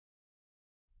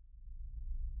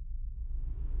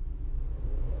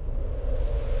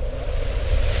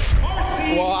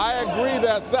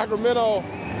that Sacramento,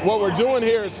 what we're doing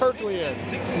here is Herculean,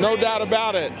 no doubt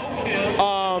about it.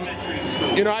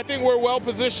 You know, I think we're well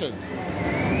positioned.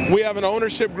 We have an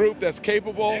ownership group that's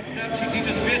capable,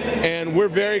 and we're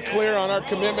very clear on our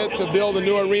commitment to build a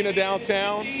new arena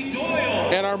downtown.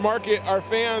 And our market, our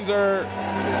fans are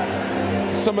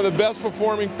some of the best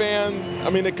performing fans. I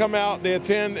mean, they come out, they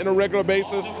attend on a regular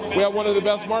basis. We have one of the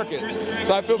best markets.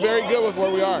 So I feel very good with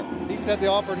where we are. He said the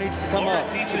offer needs to come up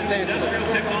substantially.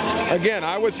 Again,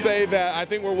 I would say that I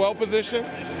think we're well positioned.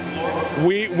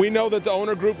 We know that the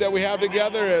owner group that we have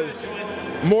together is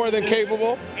more than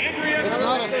capable. It's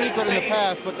not a secret in the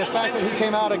past, but the fact that he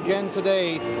came out again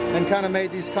today and kind of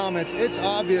made these comments, it's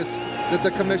obvious that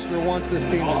the commissioner wants this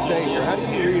team to stay here. How do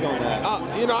you read on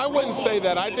that? You know, I wouldn't say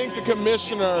that. I think the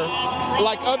commissioner,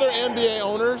 like other NBA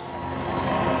owners,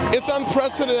 it's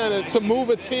unprecedented to move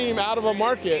a team out of a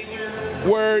market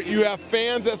where you have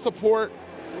fans that support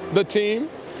the team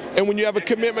and when you have a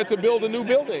commitment to build a new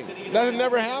building. That has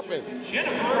never happened.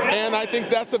 And I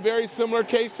think that's a very similar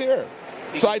case here.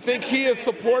 So I think he is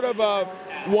supportive of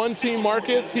one-team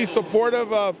markets. He's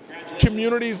supportive of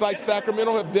communities like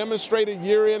Sacramento have demonstrated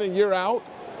year in and year out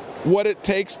what it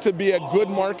takes to be a good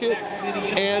market.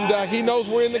 And he knows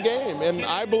we're in the game. And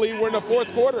I believe we're in the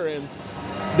fourth quarter. And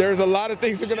there's a lot of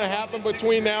things that are going to happen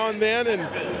between now and then. And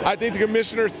I think the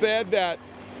commissioner said that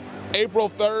April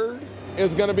 3rd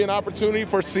is going to be an opportunity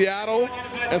for Seattle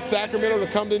and Sacramento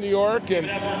to come to New York and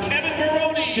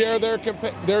share their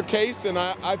case, and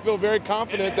I feel very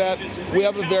confident that we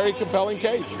have a very compelling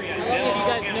case. How long have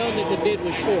you guys known that the bid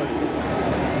was short?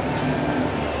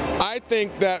 I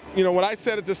think that, you know, what I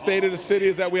said at the State of the City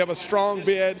is that we have a strong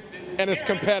bid and it's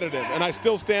competitive, and I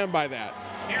still stand by that.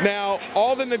 Now,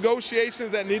 all the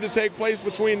negotiations that need to take place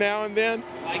between now and then,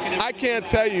 I can't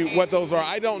tell you what those are.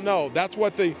 I don't know. That's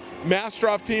what the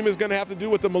Mastrov team is going to have to do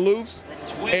with the Maloofs,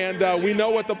 and we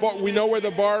know where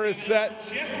the bar is set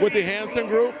with the Hansen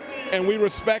group, and we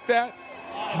respect that.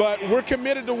 But we're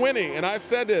committed to winning, and I've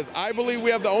said this. I believe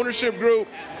we have the ownership group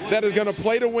that is going to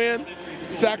play to win.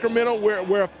 Sacramento,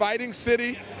 we're a fighting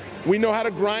city. We know how to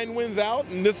grind wins out,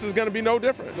 and this is going to be no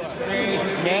different. Is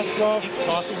Mastrov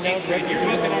talking now directly to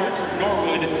the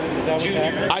Maloofs? Is that what's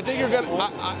happening? I think you're going to,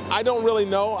 I don't really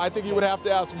know. I think you would have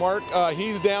to ask Mark.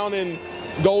 He's down in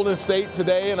Golden State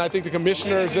today, and I think the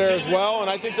commissioner is there as well,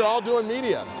 and I think they're all doing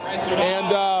media.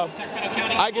 And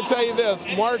I can tell you this,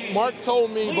 Mark told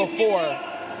me before,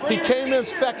 he came in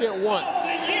second once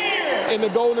in the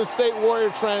Golden State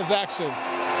Warrior transaction.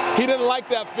 He didn't like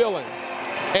that feeling.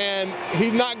 And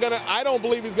he's not going to, I don't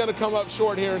believe he's going to come up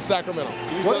short here in Sacramento.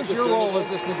 What is your role as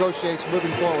this negotiates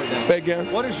moving forward then? Say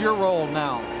again? What is your role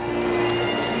now?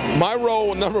 My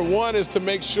role, number one, is to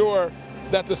make sure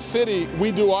that the city,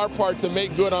 we do our part to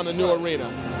make good on a new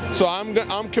arena. So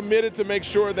I'm committed to make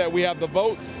sure that we have the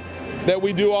votes, that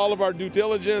we do all of our due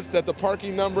diligence, that the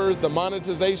parking numbers, the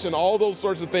monetization, all those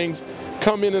sorts of things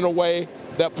come in a way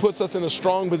that puts us in a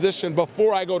strong position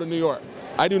before I go to New York.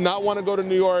 I do not want to go to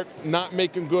New York not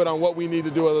making good on what we need to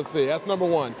do as a city. That's number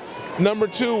one. Number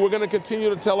two, we're going to continue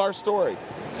to tell our story.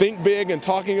 Think big and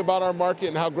talking about our market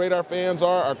and how great our fans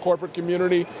are, our corporate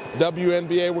community,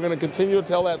 WNBA. We're going to continue to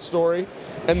tell that story.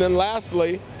 And then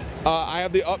lastly, I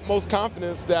have the utmost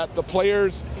confidence that the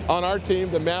players on our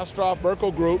team, the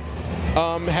Mastrov-Burkle group,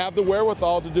 have the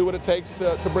wherewithal to do what it takes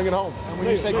to bring it home. And when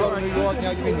you say go to New York,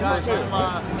 now you mean the first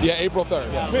time? Yeah, April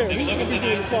 3rd. Man, who's going to be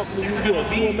doing the talk to New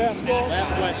York? You and Mastrov?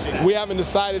 Last question. We haven't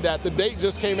decided that. The date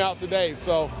just came out today,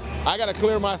 so I got to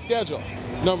clear my schedule.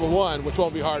 Number one, which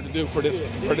won't be hard to do for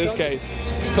this case.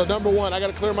 So number one, I got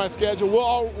to clear my schedule.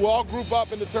 We'll all group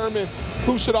up and determine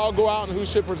who should all go out and who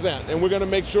should present. And we're going to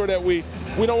make sure that we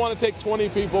don't want to take 20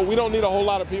 people. We don't need a whole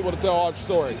lot of people to tell our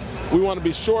story. We want to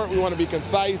be short. We want to be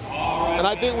concise. And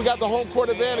I think we got the home court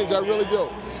advantage. I really do.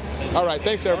 All right.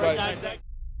 Thanks, everybody.